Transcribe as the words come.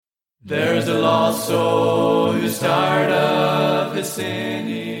There's a lost soul who's tired of his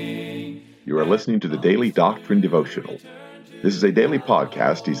sinning. You are listening to the Daily Doctrine Devotional. This is a daily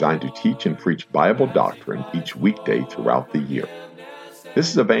podcast designed to teach and preach Bible doctrine each weekday throughout the year. This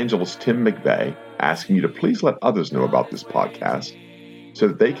is Evangelist Tim McVeigh asking you to please let others know about this podcast so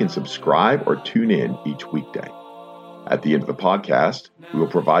that they can subscribe or tune in each weekday. At the end of the podcast, we will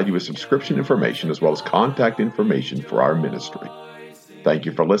provide you with subscription information as well as contact information for our ministry. Thank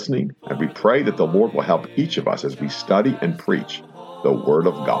you for listening, and we pray that the Lord will help each of us as we study and preach the Word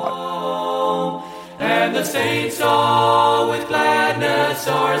of God. And the saints all with gladness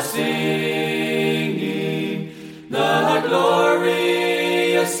are singing the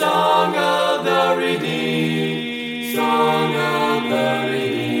glorious song of the redeemed, song of the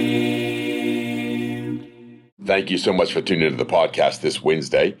redeemed. Thank you so much for tuning into the podcast this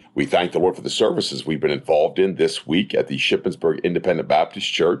Wednesday. We thank the Lord for the services we've been involved in this week at the Shippensburg Independent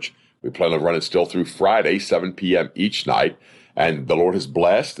Baptist Church. We plan on running still through Friday, 7 p.m. each night. And the Lord has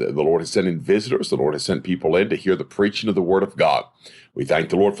blessed. The Lord has sent in visitors. The Lord has sent people in to hear the preaching of the Word of God. We thank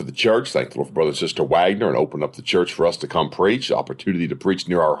the Lord for the church. Thank the Lord for Brother and Sister Wagner and open up the church for us to come preach. Opportunity to preach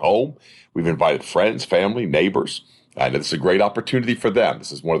near our home. We've invited friends, family, neighbors. And it's a great opportunity for them.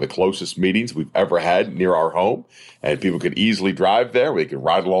 This is one of the closest meetings we've ever had near our home. And people could easily drive there. They can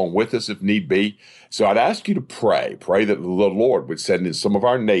ride along with us if need be. So I'd ask you to pray. Pray that the Lord would send in some of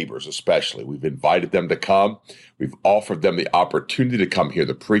our neighbors especially. We've invited them to come. We've offered them the opportunity to come hear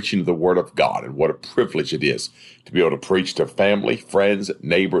the preaching of the Word of God. And what a privilege it is to be able to preach to family, friends,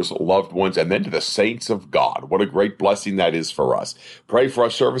 neighbors, loved ones, and then to the saints of God. What a great blessing that is for us. Pray for our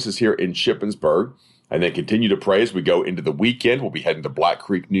services here in Shippensburg. And then continue to pray as we go into the weekend. We'll be heading to Black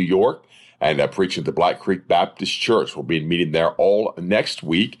Creek, New York, and preaching at the Black Creek Baptist Church. We'll be meeting there all next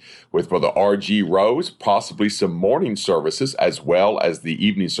week with Brother R.G. Rose, possibly some morning services as well as the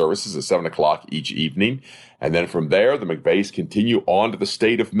evening services at 7 o'clock each evening. And then from there, the McVeighs continue on to the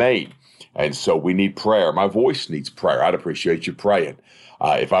state of Maine. And so we need prayer. My voice needs prayer. I'd appreciate you praying.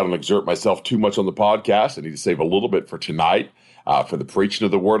 If I don't exert myself too much on the podcast, I need to save a little bit for tonight. For the preaching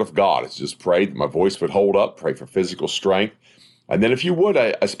of the Word of God. It's just pray that my voice would hold up, pray for physical strength. And then if you would,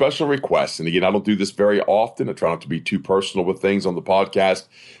 a special request, and again, I don't do this very often. I try not to be too personal with things on the podcast,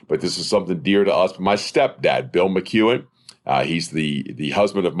 but this is something dear to us. But my stepdad, Bill McEwen, he's the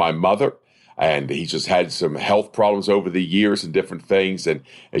husband of my mother, and he's just had some health problems over the years and different things, and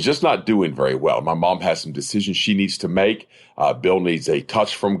is just not doing very well. My mom has some decisions she needs to make. Bill needs a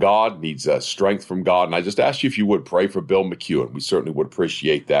touch from God, needs strength from God. And I just ask you if you would pray for Bill McEwen. We certainly would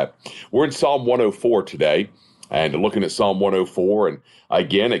appreciate that. We're in Psalm 104 today, and looking at Psalm 104. And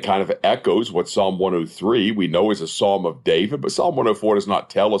again, it kind of echoes what Psalm 103 we know is a Psalm of David, but Psalm 104 does not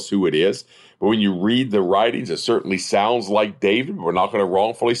tell us who it is. But when you read the writings, it certainly sounds like David. We're not going to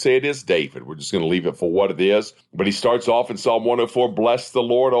wrongfully say it is David. We're just going to leave it for what it is. But he starts off in Psalm 104, "Bless the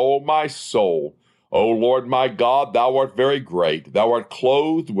Lord, O my soul. O Lord my God, thou art very great. Thou art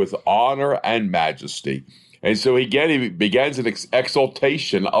clothed with honor and majesty." And so again, he begins an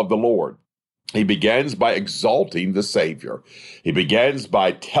exaltation of the Lord. He begins by exalting the Savior. He begins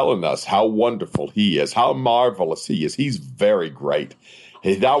by telling us how wonderful he is, how marvelous he is. He's very great.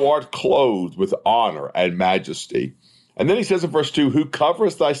 Thou art clothed with honor and majesty. And then he says in verse 2, "Who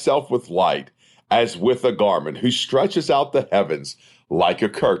covereth thyself with light as with a garment, who stretches out the heavens like a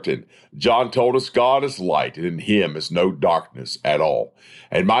curtain." John told us God is light, and in him is no darkness at all.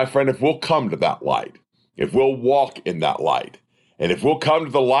 And my friend, if we'll come to that light, if we'll walk in that light, and if we'll come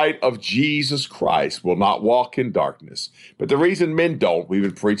to the light of Jesus Christ, we'll not walk in darkness. But the reason men don't, we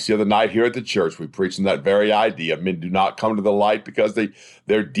even preached the other night here at the church, we preached on that very idea. Men do not come to the light because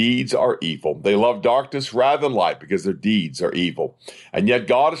their deeds are evil. They love darkness rather than light because their deeds are evil. And yet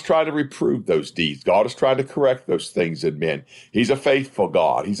God is trying to reprove those deeds. God is trying to correct those things in men. He's a faithful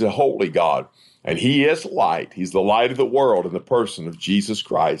God. He's a holy God. And he is light. He's the light of the world in the person of Jesus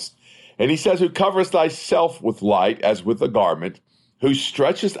Christ. And he says, "Who coverest thyself with light as with a garment, who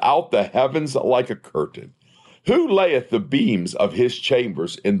stretcheth out the heavens like a curtain, who layeth the beams of his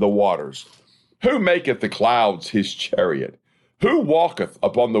chambers in the waters, who maketh the clouds his chariot, who walketh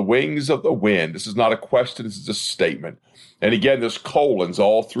upon the wings of the wind." This is not a question, this is a statement. And again, there's colons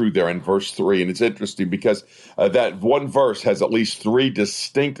all through there in verse 3. And it's interesting because that one verse has at least 3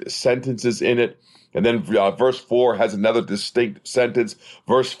 distinct sentences in it. And then verse 4 has another distinct sentence.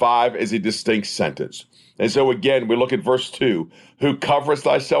 Verse 5 is a distinct sentence. And so again, we look at verse 2, "Who coverest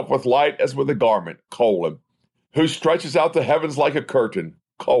thyself with light as with a garment, colon, who stretches out the heavens like a curtain,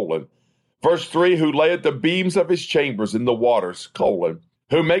 colon." Verse 3, "Who layeth the beams of his chambers in the waters, colon,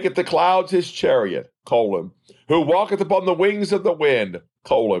 who maketh the clouds his chariot, colon, who walketh upon the wings of the wind,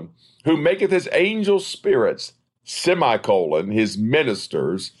 who maketh his angels spirits, his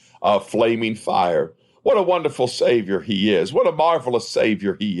ministers of flaming fire. What a wonderful Savior he is. What a marvelous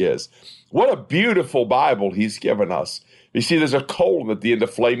Savior he is. What a beautiful Bible he's given us. You see, there's a colon at the end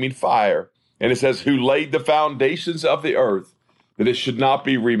of flaming fire, and it says, who laid the foundations of the earth, that it should not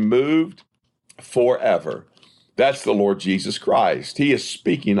be removed forever. That's the Lord Jesus Christ. He is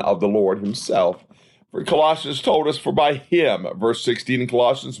speaking of the Lord himself. For Colossians told us, for by him, verse 16 in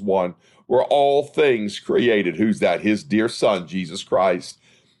Colossians 1, were all things created. Who's that? His dear Son, Jesus Christ.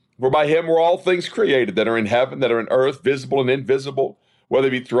 For by him were all things created that are in heaven, that are in earth, visible and invisible, whether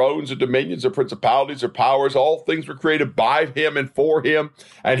it be thrones or dominions or principalities or powers. All things were created by him and for him,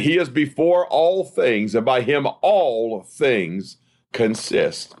 and he is before all things, and by him all things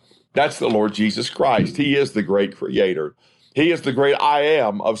consist. That's the Lord Jesus Christ. He is the great creator. He is the great I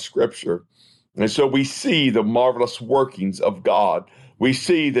am of Scripture. And so we see the marvelous workings of God. We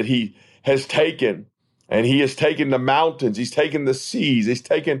see that he has taken the mountains. He's taken the seas. He's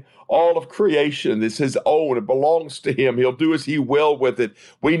taken all of creation. It's his own. It belongs to him. He'll do as he will with it.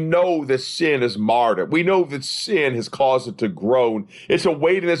 We know that sin is martyred. We know that sin has caused it to groan. It's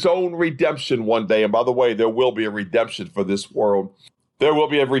awaiting its own redemption one day. And by the way, there will be a redemption for this world. There will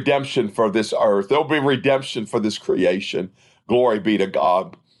be a redemption for this earth. There will be a redemption for this creation. Glory be to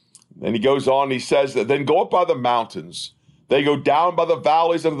God. And he goes on, he says that then go up by the mountains. They go down by the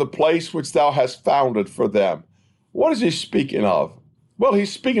valleys unto the place which thou hast founded for them. What is he speaking of? Well,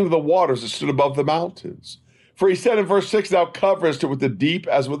 he's speaking of the waters that stood above the mountains. For he said in verse 6, thou coverest it with the deep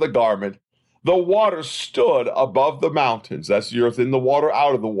as with a garment. The waters stood above the mountains. That's the earth in the water,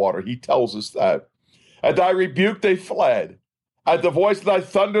 out of the water. He tells us that. At thy rebuke they fled. At the voice of thy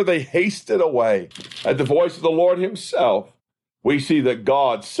thunder they hasted away. At the voice of the Lord himself, we see that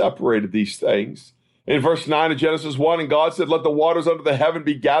God separated these things. In verse 9 of Genesis 1, and God said, let the waters under the heaven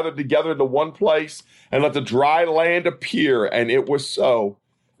be gathered together into one place, and let the dry land appear. And it was so.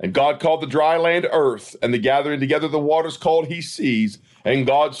 And God called the dry land earth, and the gathering together of the waters called he seas. And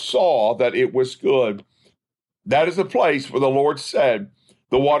God saw that it was good. That is the place where the Lord said,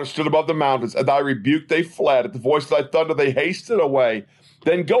 the waters stood above the mountains. At thy rebuke they fled. At the voice of thy thunder they hasted away.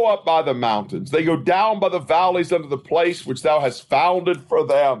 Then go up by the mountains. They go down by the valleys unto the place which thou hast founded for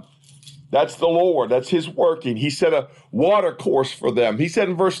them. That's the Lord. That's his working. He set a water course for them. He said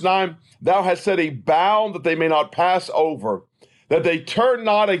in verse 9, thou hast set a bound that they may not pass over, that they turn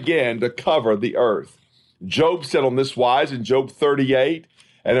not again to cover the earth. Job said on this wise in Job 38,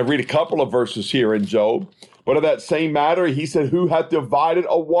 and I read a couple of verses here in Job, but of that same matter, he said, who hath divided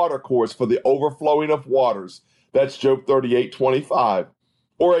a water course for the overflowing of waters? That's Job 38:25.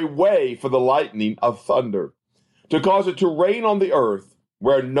 Or a way for the lightning of thunder, to cause it to rain on the earth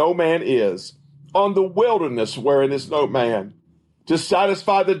where no man is, on the wilderness wherein is no man, to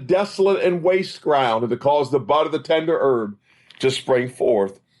satisfy the desolate and waste ground, and to cause the bud of the tender herb to spring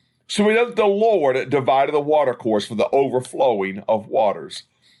forth. So we know that the Lord divided the water course for the overflowing of waters.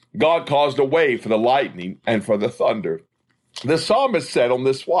 God caused a way for the lightning and for the thunder. The psalmist said on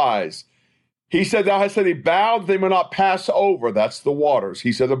this wise, he said, thou hast set a bound they may not pass over. That's the waters.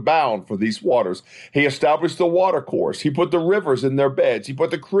 He set a bound for these waters. He established the water course. He put the rivers in their beds. He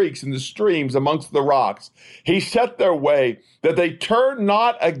put the creeks and the streams amongst the rocks. He set their way that they turn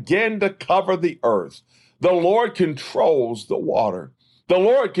not again to cover the earth. The Lord controls the water. The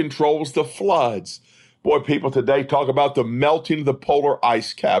Lord controls the floods. Boy, people today talk about the melting of the polar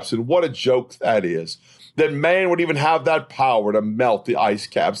ice caps, and what a joke that is. That man would even have that power to melt the ice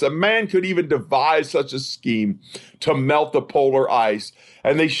caps. That man could even devise such a scheme to melt the polar ice.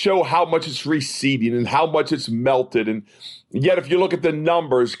 And they show how much it's receding and how much it's melted. And yet, if you look at the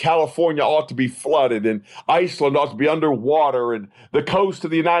numbers, California ought to be flooded and Iceland ought to be underwater and the coast of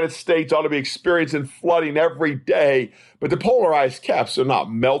the United States ought to be experiencing flooding every day. But the polar ice caps are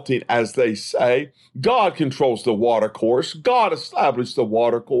not melting as they say. God controls the water course. God established the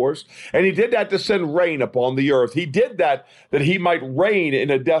water course. And he did that to send rain upon the earth. He did that he might rain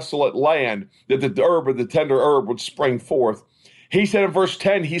in a desolate land, that the herb or the tender herb would spring forth. He said in verse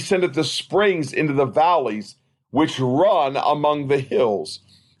 10, he sendeth the springs into the valleys, which run among the hills.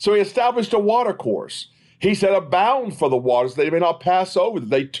 So he established a water course. He set a bound for the waters, they may not pass over, that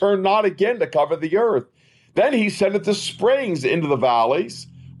they turn not again to cover the earth. Then he sendeth the springs into the valleys,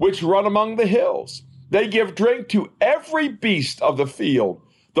 which run among the hills. They give drink to every beast of the field.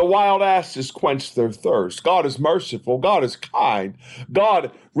 The wild asses quench their thirst. God is merciful. God is kind.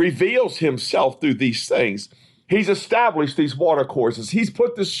 God reveals himself through these things. He's established these water courses. He's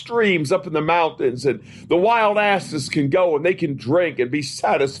put the streams up in the mountains, and the wild asses can go and they can drink and be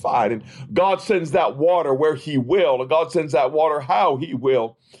satisfied. And God sends that water where he will, and God sends that water how he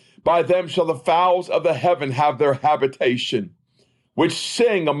will. By them shall the fowls of the heaven have their habitation, which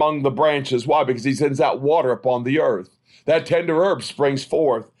sing among the branches. Why? Because he sends that water upon the earth. That tender herb springs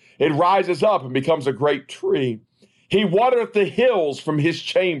forth. It rises up and becomes a great tree. He watereth the hills from his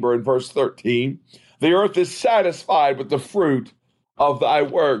chamber, in verse 13. The earth is satisfied with the fruit of thy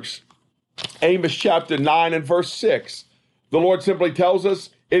works. Amos chapter 9 and verse 6. The Lord simply tells us,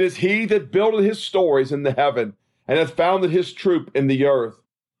 it is he that buildeth his stories in the heaven, and hath founded his troop in the earth.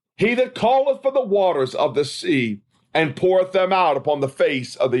 He that calleth for the waters of the sea, and poureth them out upon the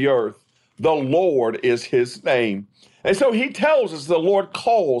face of the earth. The Lord is his name. And so he tells us the Lord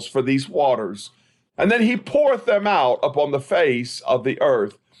calls for these waters, and then he poureth them out upon the face of the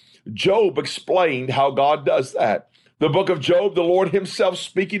earth. Job explained how God does that. The book of Job, the Lord himself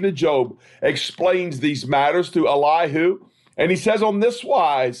speaking to Job, explains these matters to Elihu. And he says on this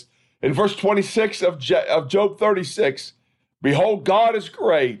wise, in verse 26 of Job 36, behold, God is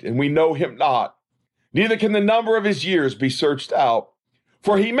great, and we know him not. Neither can the number of his years be searched out.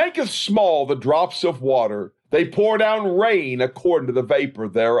 For he maketh small the drops of water. They pour down rain according to the vapor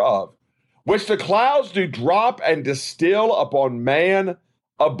thereof, which the clouds do drop and distill upon man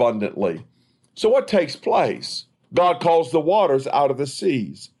abundantly. So what takes place? God calls the waters out of the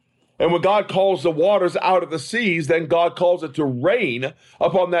seas. And when God calls the waters out of the seas, then God calls it to rain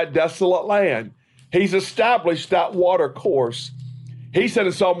upon that desolate land. He's established that water course. He said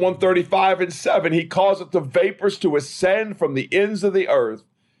in Psalm 135 and 7, he causeth the vapors to ascend from the ends of the earth.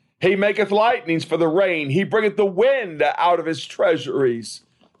 He maketh lightnings for the rain. He bringeth the wind out of his treasuries.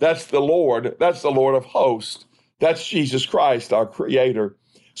 That's the Lord. That's the Lord of hosts. That's Jesus Christ, our Creator.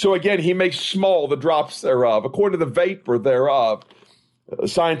 So again, he makes small the drops thereof, according to the vapor thereof.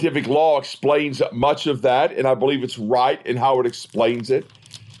 Scientific law explains much of that, and I believe it's right in how it explains it.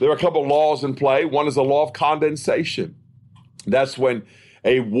 There are a couple of laws in play. One is the law of condensation. That's when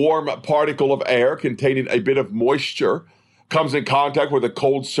a warm particle of air containing a bit of moisture comes in contact with a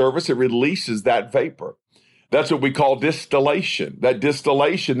cold surface. It releases that vapor. That's what we call distillation. That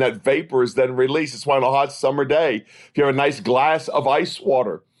distillation, that vapor is then released. It's why on a hot summer day, if you have a nice glass of ice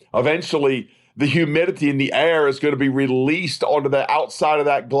water, eventually the humidity in the air is going to be released onto the outside of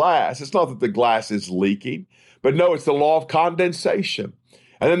that glass. It's not that the glass is leaking, but no, it's the law of condensation.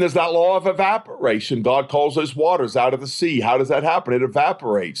 And then there's that law of evaporation. God calls those waters out of the sea. How does that happen? It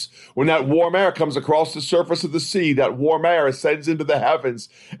evaporates. When that warm air comes across the surface of the sea, that warm air ascends into the heavens.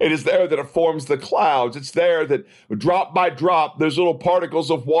 It is there that it forms the clouds. It's there that drop by drop, those little particles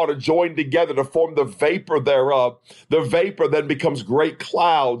of water join together to form the vapor thereof. The vapor then becomes great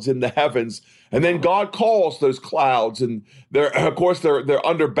clouds in the heavens. And then God calls those clouds, and they're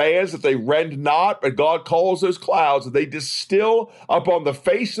under bands that they rend not, but God calls those clouds, and they distill upon the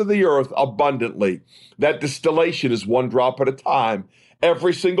face of the earth abundantly. That distillation is one drop at a time.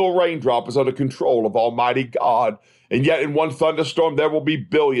 Every single raindrop is under control of Almighty God. And yet in one thunderstorm, there will be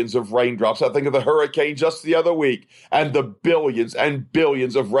billions of raindrops. I think of the hurricane just the other week and the billions and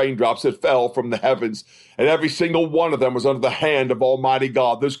billions of raindrops that fell from the heavens. And every single one of them was under the hand of Almighty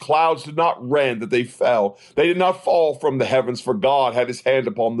God. Those clouds did not rend, that they fell. They did not fall from the heavens, for God had his hand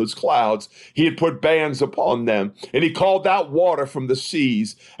upon those clouds. He had put bands upon them. And he called out water from the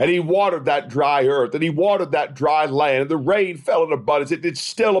seas. And he watered that dry earth. And he watered that dry land. And the rain fell in abundance. It did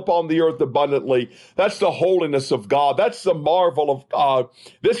still upon the earth abundantly. That's the holiness of God. That's the marvel of God.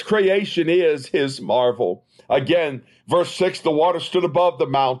 This creation is his marvel. Again, verse 6, the water stood above the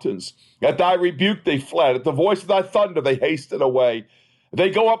mountains. At thy rebuke they fled. At the voice of thy thunder they hasted away. They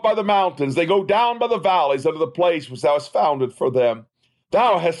go up by the mountains. They go down by the valleys unto the place which thou hast founded for them.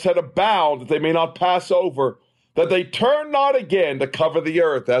 Thou hast set a bound that they may not pass over, that they turn not again to cover the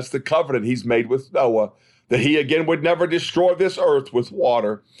earth. That's the covenant he's made with Noah, that he again would never destroy this earth with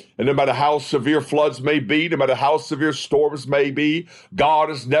water. And no matter how severe floods may be, no matter how severe storms may be, God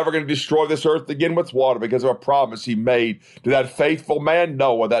is never going to destroy this earth again with water because of a promise he made to that faithful man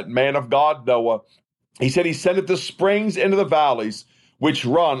Noah, that man of God Noah. He said he sendeth the springs into the valleys which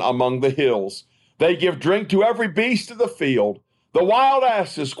run among the hills. They give drink to every beast of the field. The wild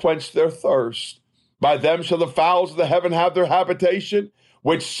asses quench their thirst. By them shall the fowls of the heaven have their habitation,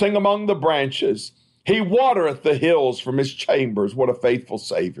 which sing among the branches. He watereth the hills from his chambers. What a faithful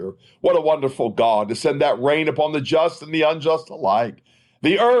Savior. What a wonderful God to send that rain upon the just and the unjust alike.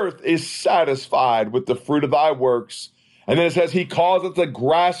 The earth is satisfied with the fruit of thy works. And then it says, he causeth the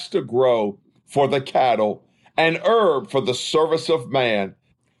grass to grow for the cattle, and herb for the service of man,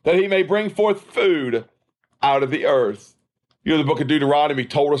 that he may bring forth food out of the earth. You know, the book of Deuteronomy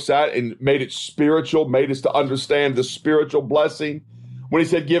told us that and made it spiritual, made us to understand the spiritual blessing. When he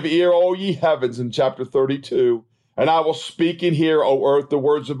said, give ear, O ye heavens, in chapter 32, and I will speak and hear, O earth, the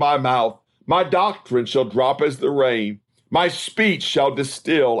words of my mouth. My doctrine shall drop as the rain. My speech shall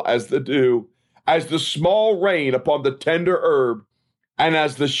distill as the dew, as the small rain upon the tender herb, and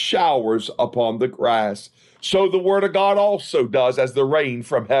as the showers upon the grass. So the word of God also does as the rain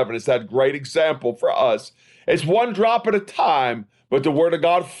from heaven. It's that great example for us. It's one drop at a time, but the word of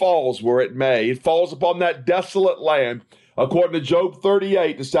God falls where it may. It falls upon that desolate land, according to Job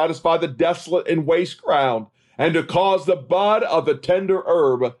 38, to satisfy the desolate and waste ground, and to cause the bud of the tender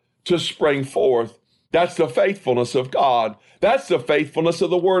herb to spring forth. That's the faithfulness of God. That's the faithfulness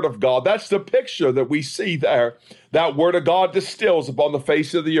of the word of God. That's the picture that we see there. That word of God distills upon the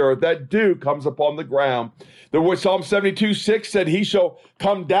face of the earth. That dew comes upon the ground. The word Psalm 72:6 said, he shall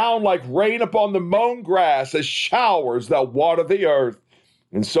come down like rain upon the mown grass, as showers that water the earth.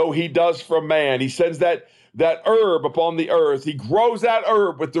 And so he does for man. He sends that herb upon the earth. He grows that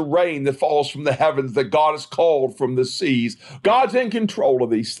herb with the rain that falls from the heavens that God has called from the seas. God's in control of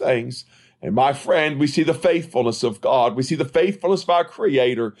these things. And my friend, we see the faithfulness of God. We see the faithfulness of our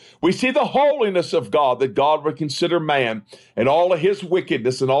Creator. We see the holiness of God, that God would consider man and all of his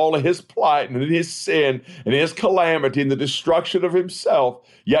wickedness and all of his plight and his sin and his calamity and the destruction of himself.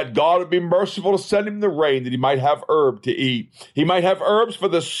 Yet God would be merciful to send him the rain that he might have herb to eat. He might have herbs for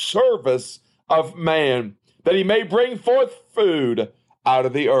the service of man, that he may bring forth food out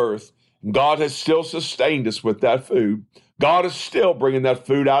of the earth. And God has still sustained us with that food. God is still bringing that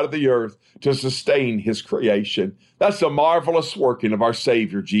food out of the earth to sustain his creation. That's the marvelous working of our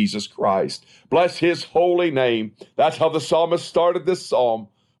Savior, Jesus Christ. Bless his holy name. That's how the psalmist started this psalm.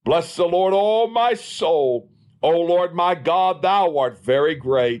 Bless the Lord, O my soul. O Lord, my God, thou art very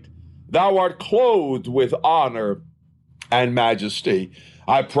great. Thou art clothed with honor and majesty.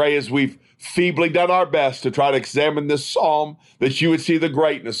 I pray as we've feebly done our best to try to examine this psalm, that you would see the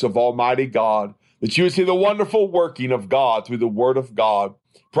greatness of Almighty God, that you would see the wonderful working of God through the Word of God.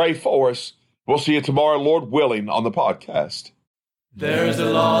 Pray for us. We'll see you tomorrow, Lord willing, on the podcast. There's a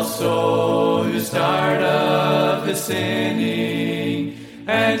lost soul who's tired of his sinning,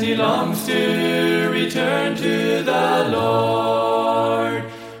 and he longs to return to the Lord,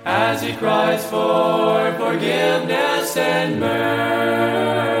 as he cries for forgiveness and mercy.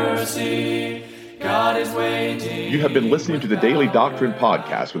 God is waiting. You have been listening to the Daily Doctrine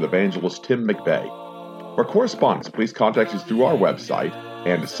Podcast with Evangelist Tim McVeigh. For correspondence, please contact us through our website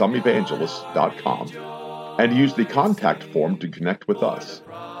and someevangelists.com, and use the contact form to connect with us.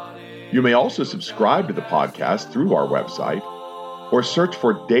 You may also subscribe to the podcast through our website, or search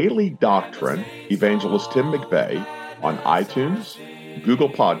for Daily Doctrine Evangelist Tim McVeigh on iTunes, Google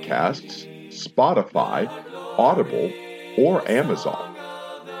Podcasts, Spotify, Audible, or Amazon.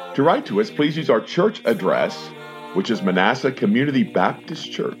 To write to us, please use our church address, which is Manasseh Community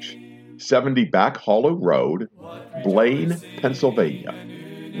Baptist Church, 70 Back Hollow Road, Blaine, Pennsylvania,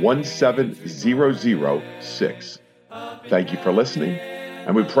 17006. Thank you for listening,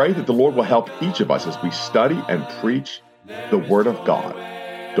 and we pray that the Lord will help each of us as we study and preach the Word of God.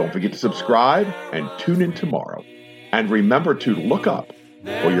 Don't forget to subscribe and tune in tomorrow. And remember to look up,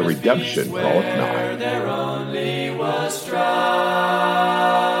 for your redemption draweth nigh. There only was strife.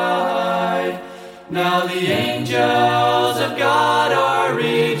 Now the angels of God are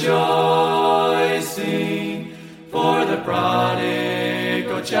rejoicing, for the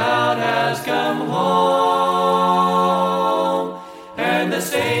prodigal child has come home, and the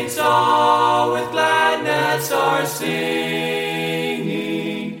saints all with gladness are singing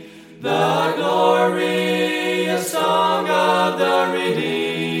the glorious song of the redeemed.